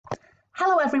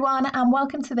Hello everyone and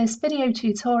welcome to this video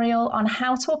tutorial on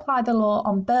how to apply the law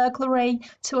on burglary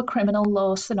to a criminal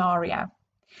law scenario.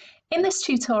 In this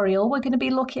tutorial we're going to be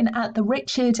looking at the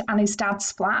Richard and his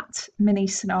dad's flat mini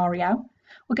scenario.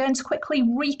 We're going to quickly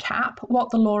recap what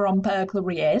the law on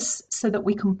burglary is so that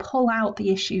we can pull out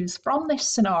the issues from this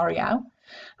scenario,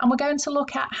 and we're going to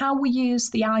look at how we use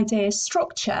the idea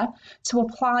structure to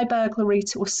apply burglary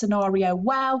to a scenario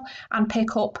well and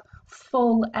pick up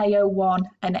full AO1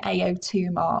 and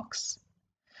AO2 marks.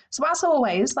 So as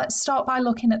always, let's start by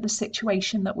looking at the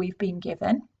situation that we've been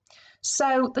given.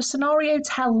 So the scenario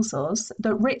tells us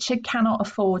that Richard cannot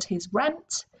afford his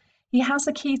rent. He has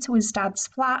a key to his dad's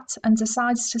flat and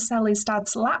decides to sell his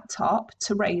dad's laptop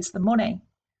to raise the money.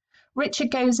 Richard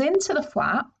goes into the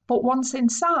flat, but once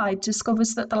inside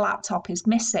discovers that the laptop is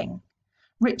missing.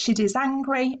 Richard is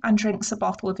angry and drinks a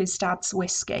bottle of his dad's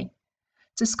whiskey.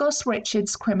 Discuss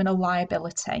Richard's criminal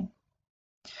liability.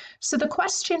 So the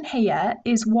question here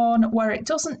is one where it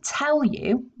doesn't tell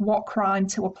you what crime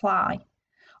to apply.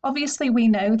 Obviously we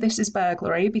know this is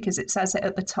burglary because it says it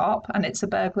at the top and it's a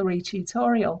burglary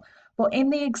tutorial, but in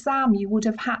the exam you would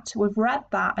have had to have read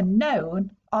that and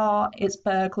known, it's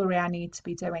burglary I need to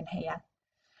be doing here.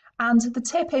 And the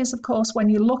tip is, of course, when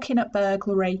you're looking at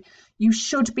burglary, you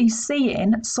should be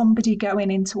seeing somebody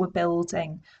going into a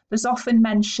building. There's often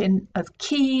mention of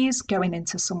keys going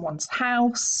into someone's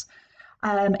house.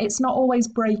 It's not always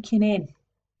breaking in.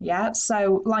 Yeah,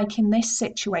 so like in this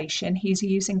situation, he's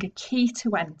using a key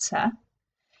to enter.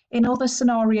 In other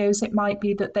scenarios, it might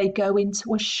be that they go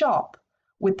into a shop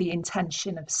with the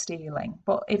intention of stealing.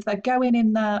 But if they're going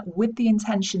in there with the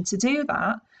intention to do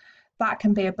that, that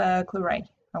can be a burglary.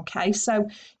 Okay, so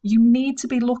you need to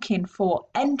be looking for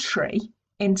entry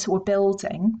into a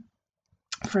building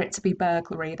for it to be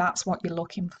burglary. That's what you're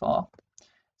looking for.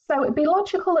 So it'd be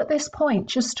logical at this point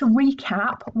just to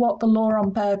recap what the law on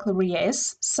burglary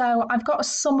is. So I've got a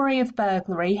summary of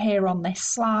burglary here on this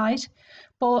slide,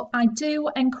 but I do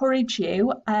encourage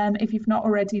you, if you've not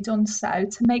already done so,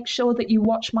 to make sure that you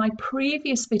watch my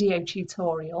previous video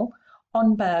tutorial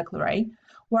on burglary,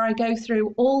 where I go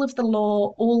through all of the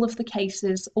law, all of the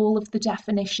cases, all of the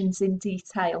definitions in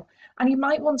detail. And you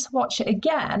might want to watch it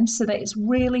again so that it's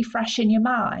really fresh in your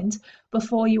mind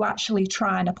before you actually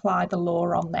try and apply the law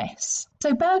on this.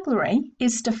 So burglary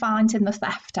is defined in the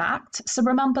Theft Act. So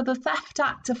remember, the Theft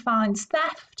Act defines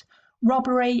theft,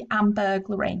 robbery and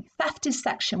burglary. Theft is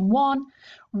section 1,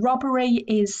 robbery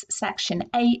is section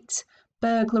 8,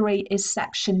 burglary is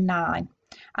section 9.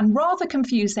 And rather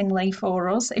confusingly for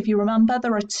us, if you remember,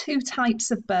 there are two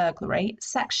types of burglary,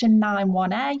 section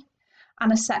 9.1a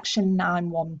and a section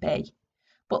 9.1b.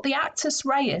 But the actus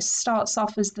reus starts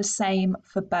off as the same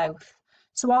for both.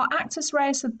 So our actus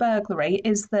reus of burglary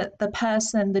is that the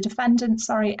defendant,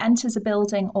 enters a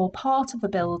building or part of a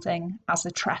building as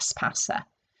a trespasser.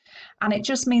 And it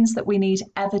just means that we need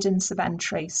evidence of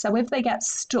entry. So if they get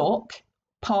stuck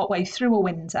partway through a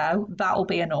window, that'll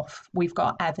be enough. We've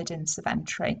got evidence of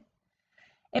entry.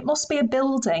 It must be a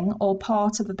building or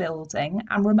part of a building.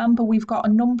 And remember, we've got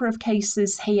a number of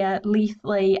cases here,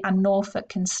 Leithley and Norfolk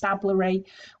Constabulary,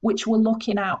 which we're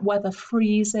looking at whether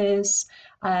freezers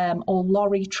or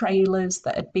lorry trailers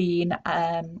that had been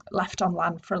left on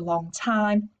land for a long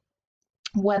time,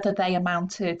 whether they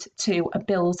amounted to a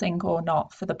building or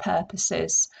not for the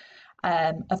purposes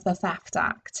of the Theft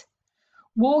Act.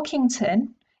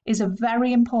 Walkington is a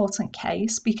very important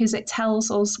case because it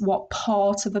tells us what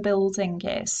part of a building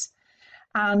is.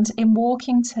 And in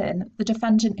Walkington, the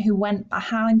defendant who went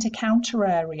behind a counter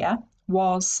area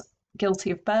was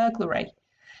guilty of burglary.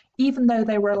 Even though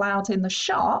they were allowed in the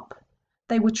shop,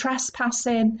 they were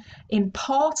trespassing in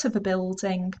part of a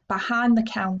building behind the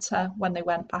counter when they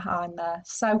went behind there.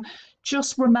 So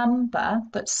just remember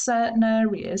that certain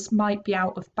areas might be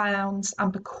out of bounds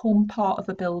and become part of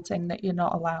a building that you're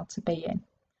not allowed to be in.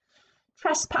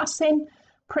 Trespassing,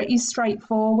 pretty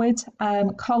straightforward.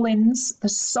 Collins, the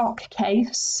sock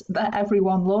case that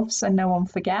everyone loves and no one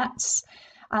forgets,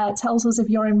 tells us if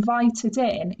you're invited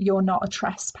in, you're not a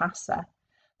trespasser.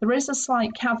 There is a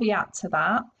slight caveat to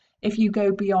that if you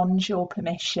go beyond your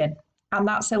permission, and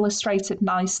that's illustrated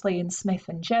nicely in Smith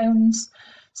and Jones.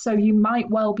 So you might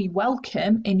well be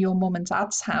welcome in your mum and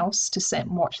dad's house to sit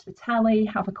and watch the telly,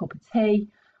 have a cup of tea,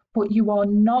 but you are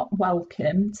not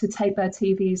welcome to take their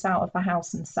TVs out of the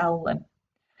house and sell them.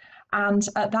 And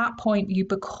at that point you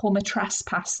become a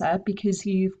trespasser because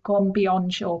you've gone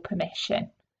beyond your permission.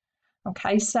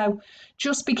 Okay, so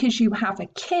just because you have a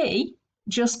key,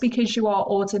 just because you are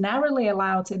ordinarily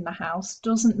allowed in the house,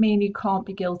 doesn't mean you can't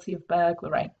be guilty of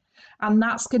burglary. And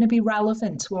that's going to be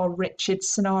relevant to our Richard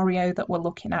scenario that we're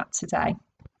looking at today.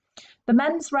 The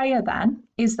mens rea then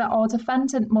is that our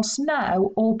defendant must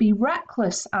know or be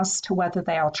reckless as to whether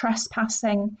they are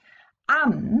trespassing,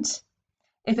 and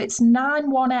if it's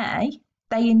 9(1)(a),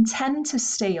 they intend to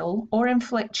steal or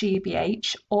inflict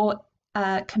GBH or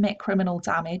commit criminal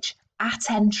damage at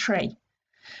entry.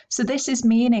 So this is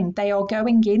meaning they are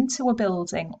going into a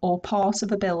building or part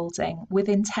of a building with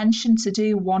intention to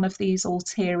do one of these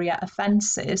ulterior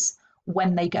offences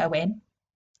when they go in.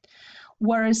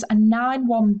 Whereas a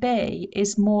 9(1)(b)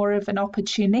 is more of an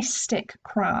opportunistic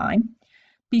crime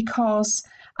because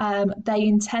they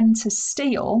intend to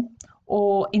steal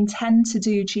or intend to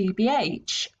do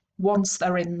GBH once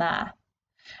they're in there.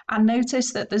 And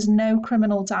notice that there's no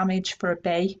criminal damage for a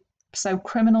B. So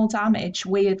criminal damage,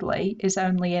 weirdly, is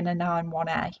only in a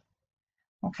 9(1)(a).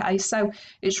 Okay, so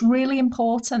it's really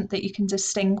important that you can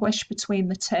distinguish between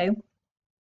the two.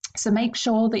 So make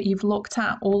sure that you've looked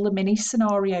at all the mini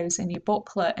scenarios in your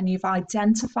booklet and you've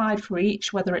identified for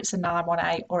each whether it's a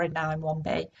 9(1)(a) or a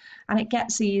 9(1)(b), and it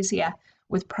gets easier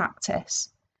with practice.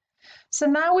 So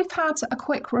now we've had a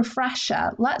quick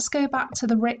refresher, let's go back to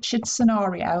the Richard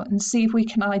scenario and see if we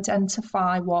can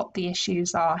identify what the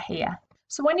issues are here.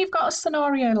 So when you've got a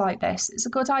scenario like this, it's a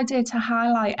good idea to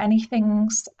highlight any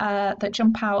things that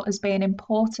jump out as being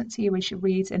important to you as you're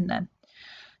reading them.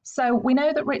 So we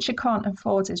know that Richard can't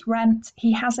afford his rent.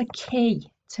 He has a key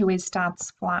to his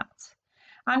dad's flat.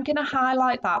 I'm going to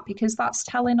highlight that because that's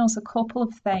telling us a couple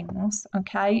of things,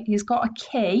 okay? He's got a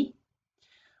key,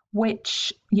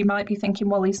 which you might be thinking,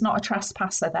 well, he's not a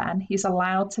trespasser then. He's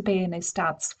allowed to be in his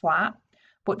dad's flat.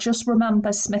 But just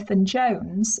remember Smith and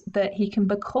Jones, that he can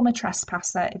become a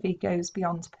trespasser if he goes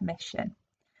beyond permission.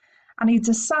 And he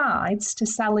decides to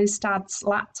sell his dad's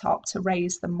laptop to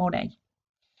raise the money.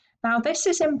 Now, this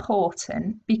is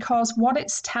important because what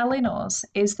it's telling us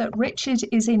is that Richard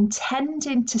is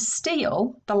intending to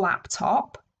steal the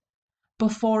laptop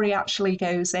before he actually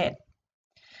goes in.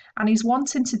 And he's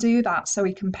wanting to do that so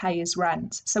he can pay his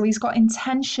rent. So he's got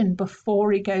intention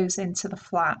before he goes into the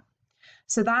flat.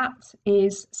 So that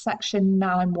is section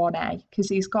 9(1)(a), because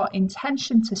he's got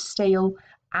intention to steal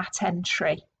at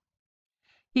entry.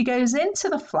 He goes into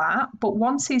the flat, but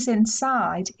once he's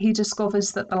inside, he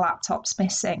discovers that the laptop's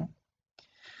missing.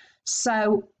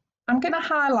 So I'm going to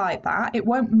highlight that. It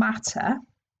won't matter.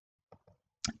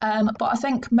 But I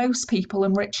think most people,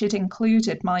 and Richard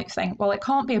included, might think, well, it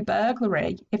can't be a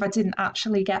burglary if I didn't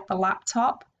actually get the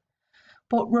laptop.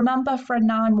 But remember, for a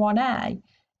 9(1)(a),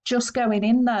 just going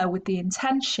in there with the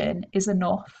intention is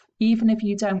enough, even if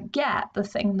you don't get the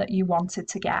thing that you wanted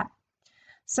to get.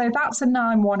 So that's a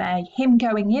 9(1)(a), him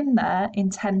going in there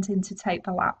intending to take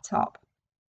the laptop.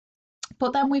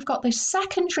 But then we've got this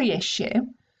secondary issue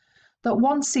that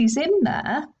once he's in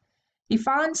there, he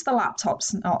finds the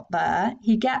laptop's not there,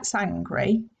 he gets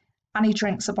angry, and he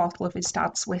drinks a bottle of his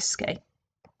dad's whiskey.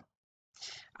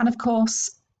 And of course,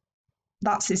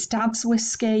 that's his dad's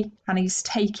whiskey, and he's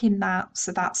taking that,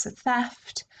 so that's a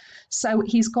theft. So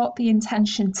he's got the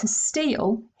intention to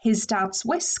steal his dad's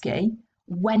whiskey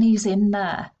when he's in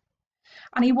there.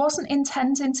 And he wasn't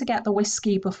intending to get the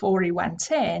whiskey before he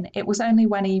went in. It was only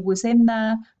when he was in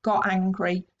there, got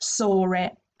angry, saw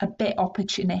it, a bit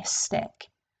opportunistic.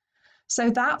 So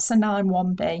that's a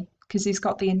 9(1)(b), because he's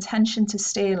got the intention to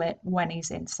steal it when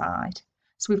he's inside.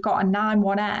 So we've got a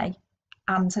 9(1)(a)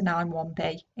 and a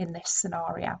 9(1)(b) in this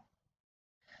scenario.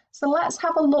 So let's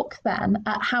have a look then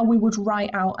at how we would write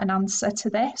out an answer to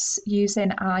this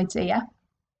using IDEA.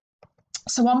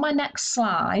 So on my next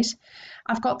slide,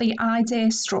 I've got the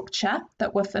IDEA structure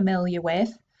that we're familiar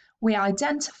with. We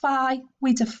identify,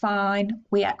 we define,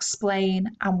 we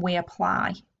explain, and we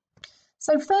apply.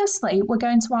 So firstly, we're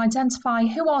going to identify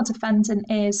who our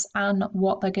defendant is and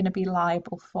what they're going to be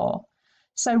liable for.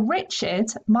 So Richard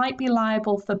might be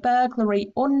liable for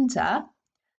burglary under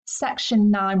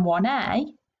section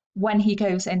 9(1)(a) when he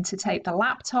goes in to take the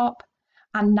laptop,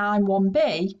 and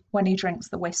 9(1)(b) when he drinks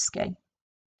the whiskey.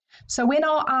 So in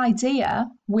our IDEA,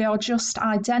 we are just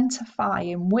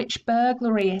identifying which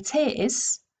burglary it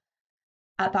is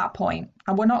at that point.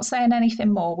 And we're not saying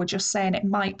anything more, we're just saying it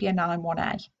might be a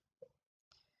 9(1)(a).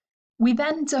 We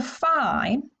then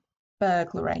define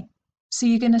burglary. So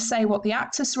you're going to say what the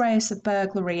actus reus of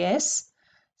burglary is.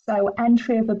 So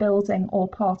entry of a building or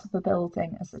part of a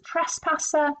building as a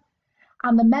trespasser.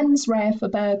 And the mens rea for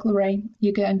burglary,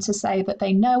 you're going to say that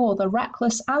they know or they're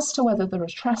reckless as to whether they're a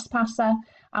trespasser.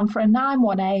 And for a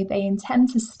 9(1)(a), they intend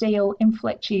to steal,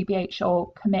 inflict GBH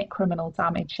or commit criminal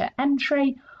damage at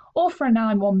entry. Or for a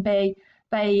 9(1)(b),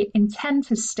 they intend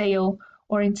to steal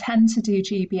or intend to do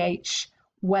GBH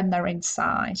when they're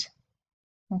inside.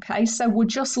 Okay, so we're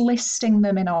just listing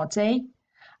them in our D,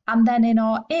 And then in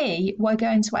our E, we're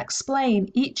going to explain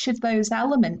each of those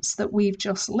elements that we've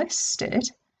just listed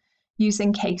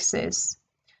using cases.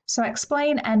 So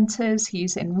explain enters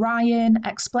using Ryan,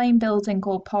 explain building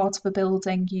or part of a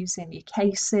building using your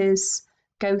cases,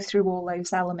 go through all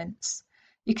those elements.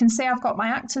 You can see I've got my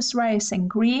actus reus in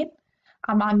green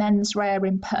and my mens rea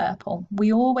in purple.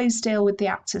 We always deal with the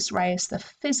actus reus, the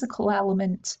physical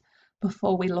element,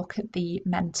 before we look at the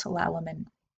mental element.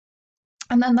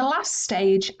 And then the last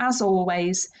stage, as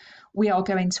always, we are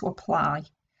going to apply.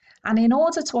 And in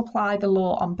order to apply the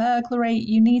law on burglary,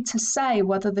 you need to say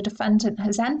whether the defendant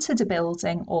has entered a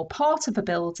building or part of a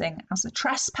building as a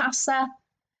trespasser.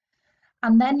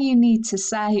 And then you need to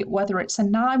say whether it's a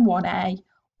 9(1)A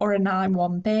or a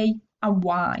 9(1)B and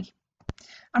why.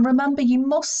 And remember, you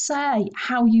must say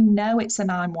how you know it's a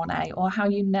 9(1)A or how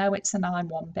you know it's a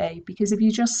 9(1)B, because if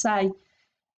you just say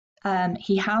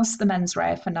he has the mens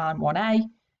rea for 9(1)A,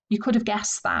 you could have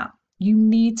guessed that. You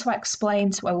need to explain,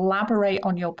 to elaborate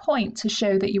on your point to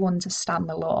show that you understand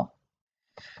the law.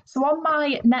 So on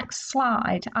my next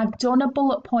slide, I've done a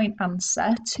bullet point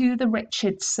answer to the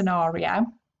Richard scenario.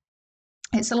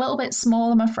 It's a little bit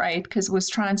small, I'm afraid, because I was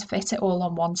trying to fit it all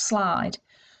on one slide.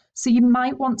 So you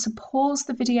might want to pause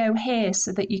the video here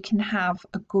so that you can have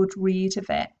a good read of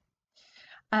it.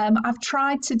 I've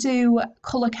tried to do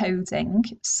colour coding,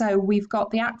 so we've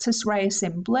got the actus reus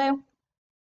in blue,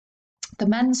 the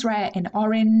mens rea in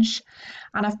orange,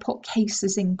 and I've put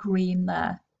cases in green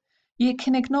there. You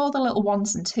can ignore the little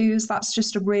 1s and 2s, that's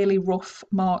just a really rough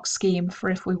mark scheme for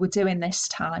if we were doing this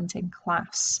timed in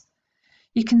class.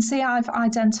 You can see I've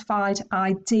identified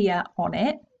idea on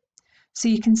it, so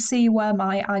you can see where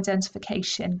my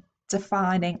identification,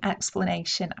 defining,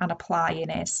 explanation and applying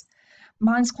is.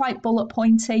 Mine's quite bullet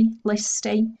pointy,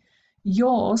 listy.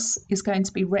 Yours is going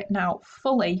to be written out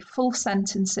fully, full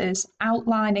sentences,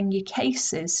 outlining your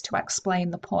cases to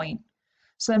explain the point.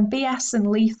 So in BS and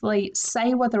Leithley,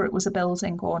 say whether it was a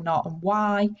building or not and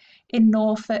why. In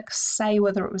Norfolk, say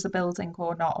whether it was a building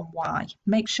or not and why.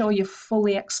 Make sure you're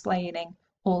fully explaining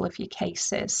all of your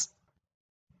cases.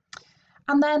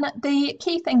 And then the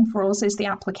key thing for us is the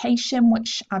application,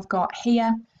 which I've got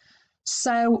here.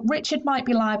 So Richard might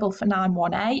be liable for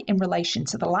 9(1)A in relation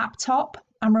to the laptop.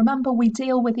 And remember, we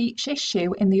deal with each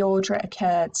issue in the order it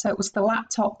occurred. So it was the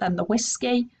laptop, then the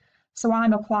whiskey. So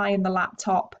I'm applying the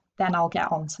laptop, then I'll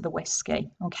get on to the whiskey.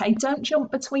 Okay, don't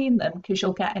jump between them because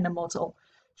you'll get in a muddle.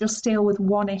 Just deal with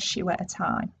one issue at a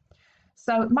time.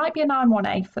 So it might be a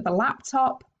 9(1)A for the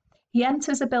laptop. He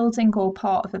enters a building or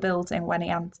part of a building when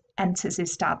he enters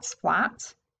his dad's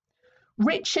flat.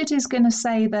 Richard is going to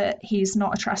say that he's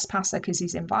not a trespasser because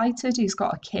he's invited. He's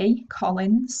got a key,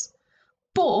 Collins.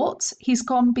 But he's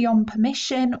gone beyond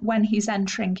permission when he's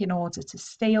entering in order to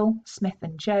steal, Smith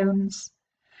and Jones.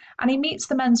 And he meets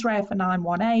the mens rea for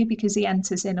 9(1)A because he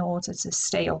enters in order to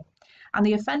steal. And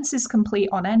the offence is complete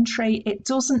on entry. It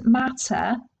doesn't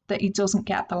matter that he doesn't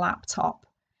get the laptop.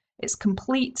 It's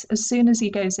complete as soon as he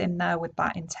goes in there with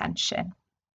that intention.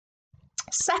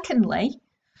 Secondly,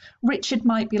 Richard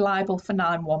might be liable for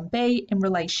 9(1)B in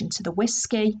relation to the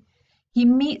whiskey. He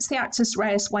meets the actus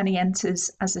reus when he enters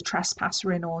as a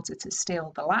trespasser in order to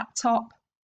steal the laptop.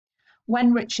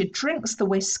 When Richard drinks the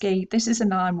whiskey, this is a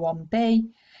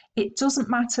 9(1)B. It doesn't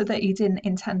matter that he didn't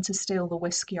intend to steal the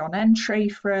whiskey on entry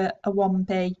for a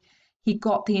 1B. He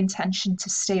got the intention to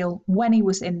steal when he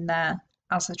was in there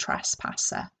as a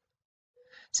trespasser.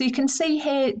 So you can see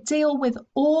here, deal with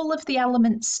all of the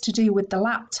elements to do with the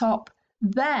laptop,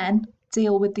 then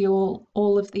deal with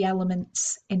all of the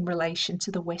elements in relation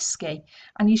to the whiskey,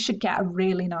 and you should get a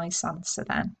really nice answer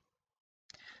then.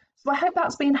 So I hope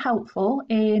that's been helpful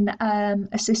in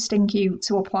assisting you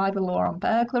to apply the law on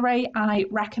burglary. I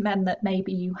recommend that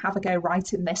maybe you have a go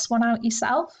writing this one out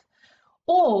yourself,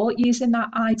 or using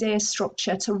that idea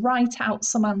structure to write out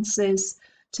some answers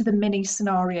to the mini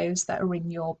scenarios that are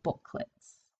in your booklet.